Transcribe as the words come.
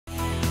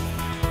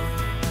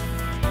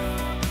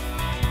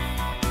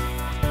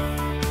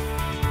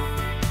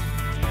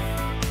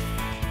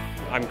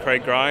I'm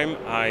Craig Grime.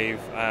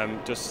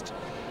 I've just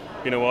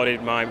been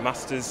awarded my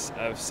Masters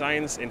of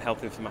Science in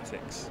Health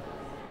Informatics.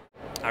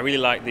 I really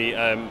like the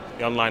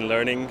online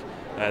learning,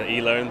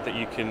 e-learn, that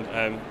you can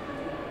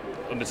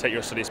undertake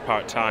your studies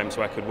part-time,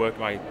 so I could work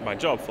my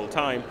job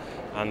full-time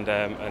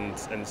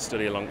and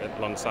study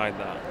alongside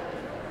that.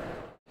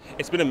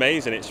 It's been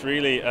amazing. It's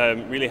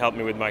really helped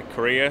me with my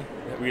career,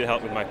 really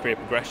helped with my career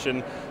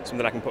progression,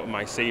 something I can put on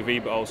my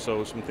CV, but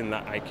also something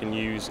that I can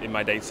use in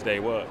my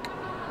day-to-day work.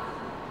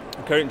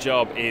 My current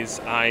job is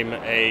I'm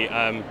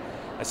a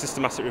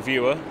systematic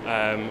reviewer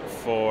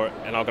for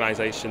an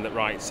organisation that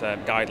writes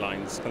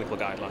clinical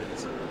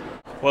guidelines.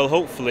 Well,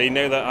 hopefully,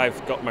 now that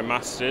I've got my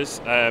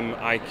Masters,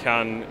 I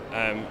can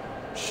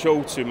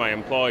show to my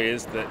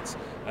employers that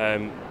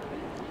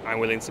I'm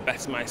willing to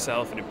better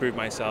myself and improve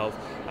myself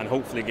and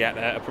hopefully get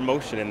a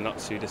promotion in the not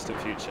too distant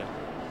future.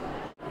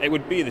 It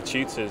would be the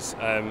tutors.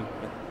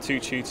 Two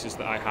tutors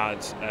that I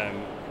had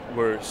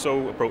were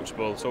so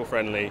approachable, so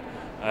friendly,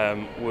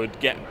 would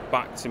get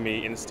back to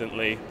me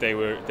instantly. They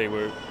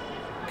were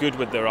good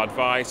with their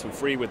advice and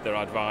free with their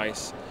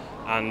advice,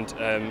 and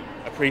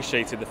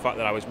appreciated the fact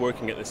that I was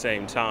working at the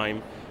same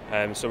time,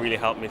 so really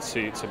helped me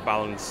to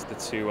balance the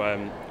two,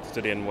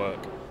 study and work.